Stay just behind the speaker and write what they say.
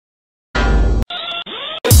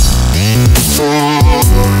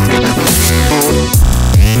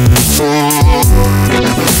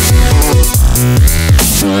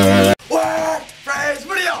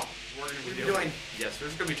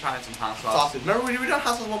Remember we done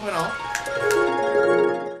Hot Sauce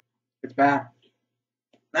 1.0? It's bad.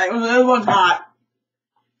 It was hot.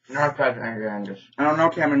 Not bad, Angry Angus. I don't know,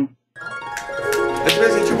 Cameron. It's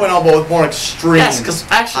basically 2.0, but with more extreme Yes, because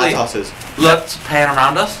actually, hot sauces. let's pan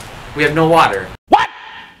around us. We have no water. What?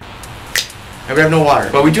 And we have no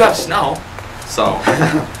water. But we do have snow. So,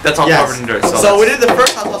 that's all covered in dirt. So we did the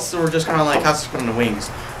first hot sauces that were just kind of like hot sauce put in the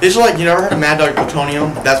wings. These are like, you never heard of Mad Dog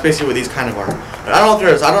Plutonium? That's basically what these kind of are. But I don't know if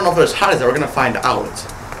they're as hot as that. We're gonna find out.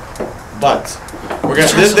 But we're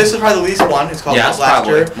gonna. This is probably the least one. It's called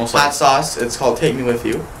Flat Sauce. It's called Take Me With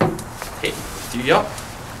You. Take Me With You. Yup.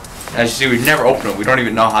 As you see, we've never opened it. We don't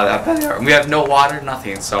even know how that bad they are. We have no water,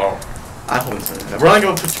 nothing. So I hope it's something. We're only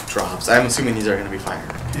gonna put 2 drops. I'm assuming these are gonna be fire.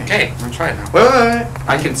 Okay, I'm gonna try it now. Wait.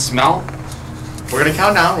 I can smell. We're gonna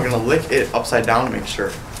count down. We're gonna lick it upside down to make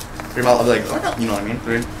sure. Your mouth will be like, you know what I mean?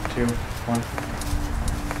 3, 2, 1.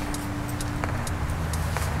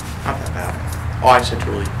 Not that bad. Oh, I said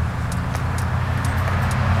truly.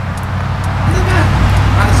 Not bad.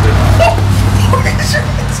 Honestly.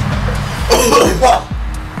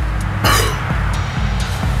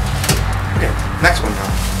 Okay, next one now.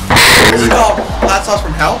 This is called Hot Sauce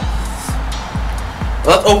from Hell.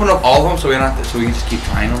 Let's open up all of them so we don't have to, so we can just keep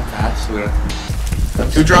trying them fast. So we don't have to.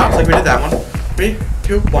 2 drops like we did that one. 3,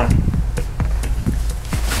 2, 1.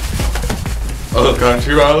 Oh,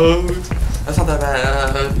 country roads. That's not that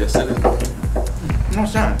bad. Yes, it is. No,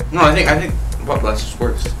 it's not. No, I think what less just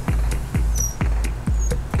works.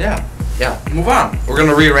 Yeah. Yeah. Move on. We're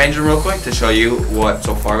gonna rearrange them real quick to show you what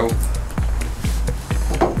so far.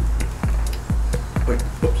 Wait.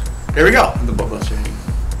 Oops. There we go. The butt buster.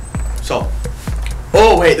 So.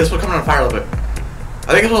 Oh wait, this one coming on fire a little bit.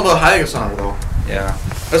 I think it's a little bit high this on though. Yeah.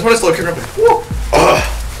 That's what it's looking up. Woo.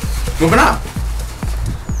 Moving on.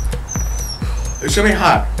 It's gonna be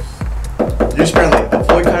hot. Use sparingly.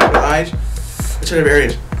 Avoid cutting with eyes. Sensitive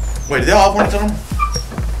areas. Wait, do they all have warnings on them?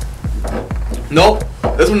 Nope.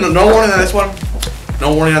 This one, no warning on this one.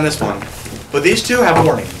 No warning on this one. But these 2 have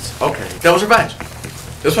warnings. Okay. Devil's Revenge.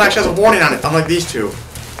 This one actually has a warning on it, unlike these 2.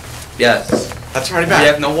 Yes. That's already bad. We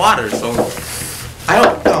have no water, so. I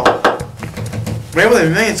don't know. Maybe with a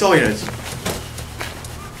million soul units.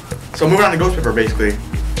 So moving on to Ghost Pepper, basically.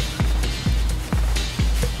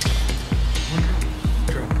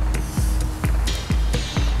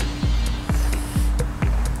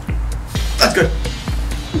 That's good.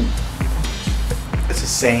 It's the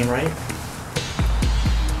same, right?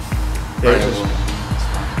 Yeah, Right.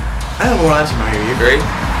 I don't know what else in my ear. You Great.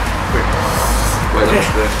 Wait, Okay.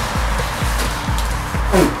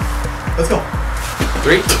 Let's go.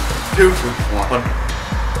 3, 2, 1.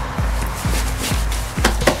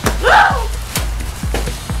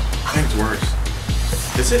 I think it's worse.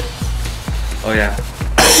 Is it? Oh yeah.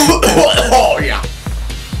 Oh yeah.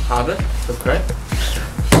 Hotter. That's correct.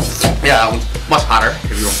 Yeah, that one's much hotter. If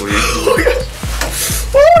you don't believe. Oh yeah.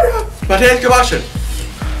 Oh yeah. Spontaneous combustion.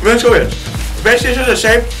 Let's go in. Basically, it's just a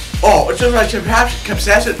shape. Oh, it's just like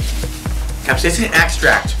capsaicin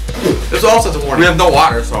extract. There's all sorts of warning. We have no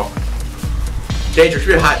water, so. Dangerous,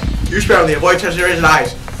 really hot. Use sparingly. Avoid touching your ears and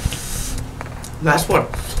eyes. Last one.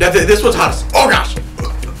 Yeah, this one's hottest. Oh gosh.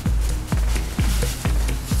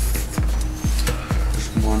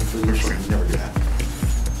 Just one for We're just gonna never do that.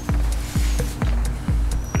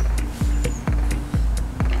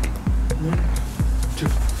 One, 2.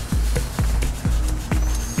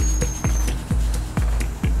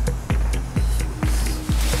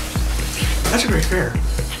 That's a great fair.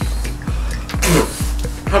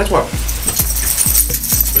 How does what?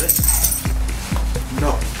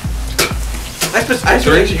 No. I just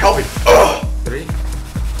actually help me. 3,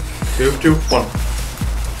 2, 2, 1.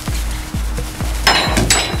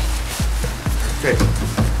 Okay.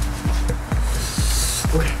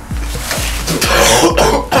 Okay.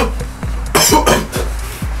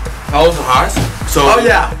 How was the hottest? So. Oh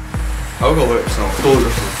yeah. I'll go with so. Go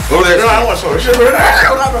there. No, I don't want to.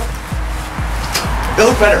 They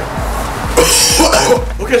look better.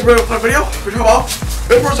 Okay, so we're gonna play a video. We're talking about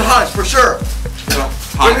this person's the hottest for sure.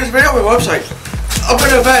 Look at this video on my website. I'm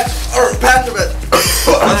gonna bet or pass the bet.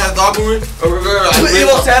 Dog movie.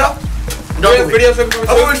 Evil setup. Dog videos. I'm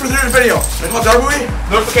gonna for this video. It's called Dog Movie.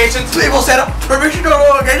 Notifications. Evil setup. Permission to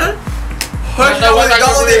notification.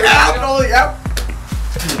 Download the app. Download the app.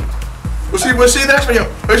 We'll see you in the next video.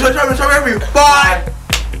 Make sure to subscribe to Bye.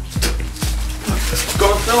 Go.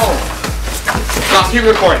 No. Keep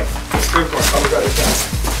recording. Oh my God, it's